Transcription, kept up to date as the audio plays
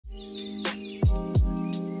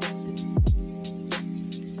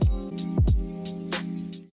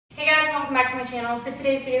back to my channel. For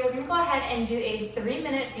today's video, we're going to go ahead and do a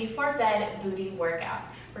 3-minute before bed booty workout.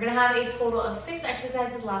 We're going to have a total of 6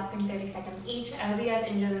 exercises lasting 30 seconds each. I hope you guys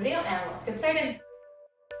enjoy the video and let's get started.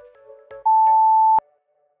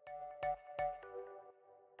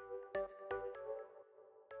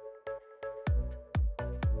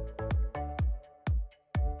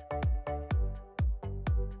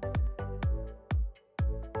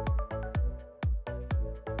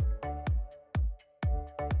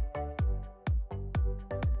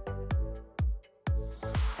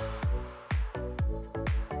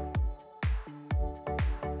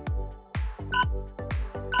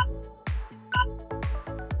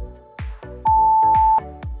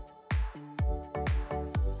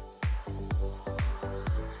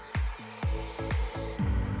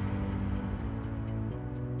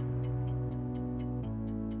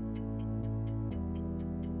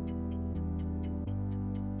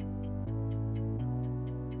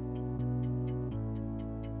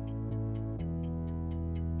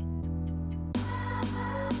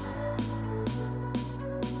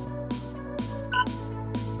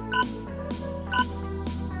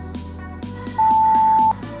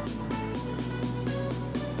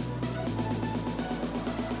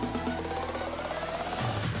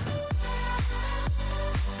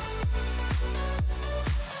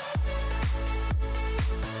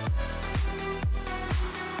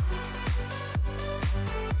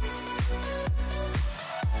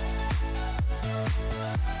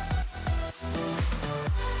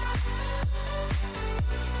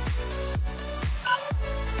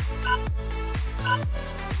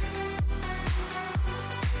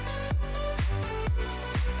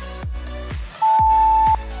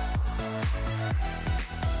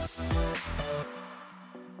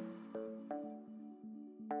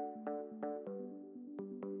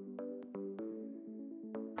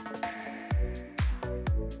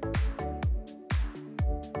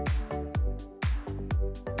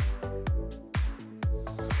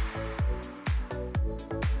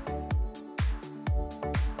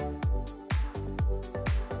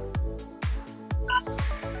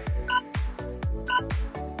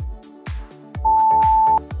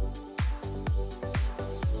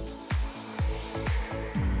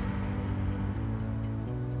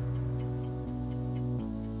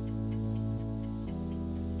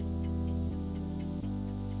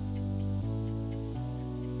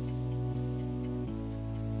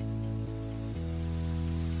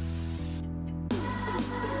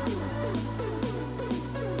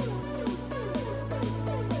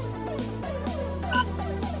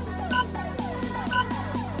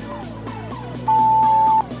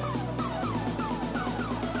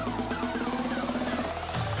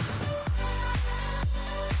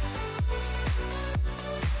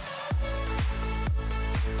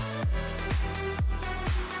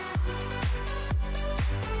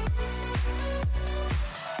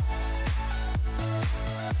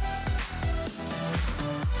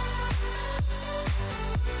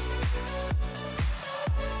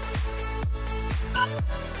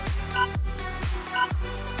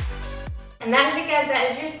 And that is it, guys.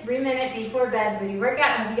 That is your 3-minute before bed booty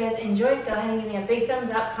workout. I hope you guys enjoyed. Go ahead and give me a big thumbs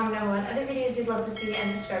up, comment down below what other videos you'd love to see,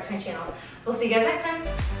 and subscribe to my channel. We'll see you guys next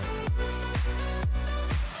time.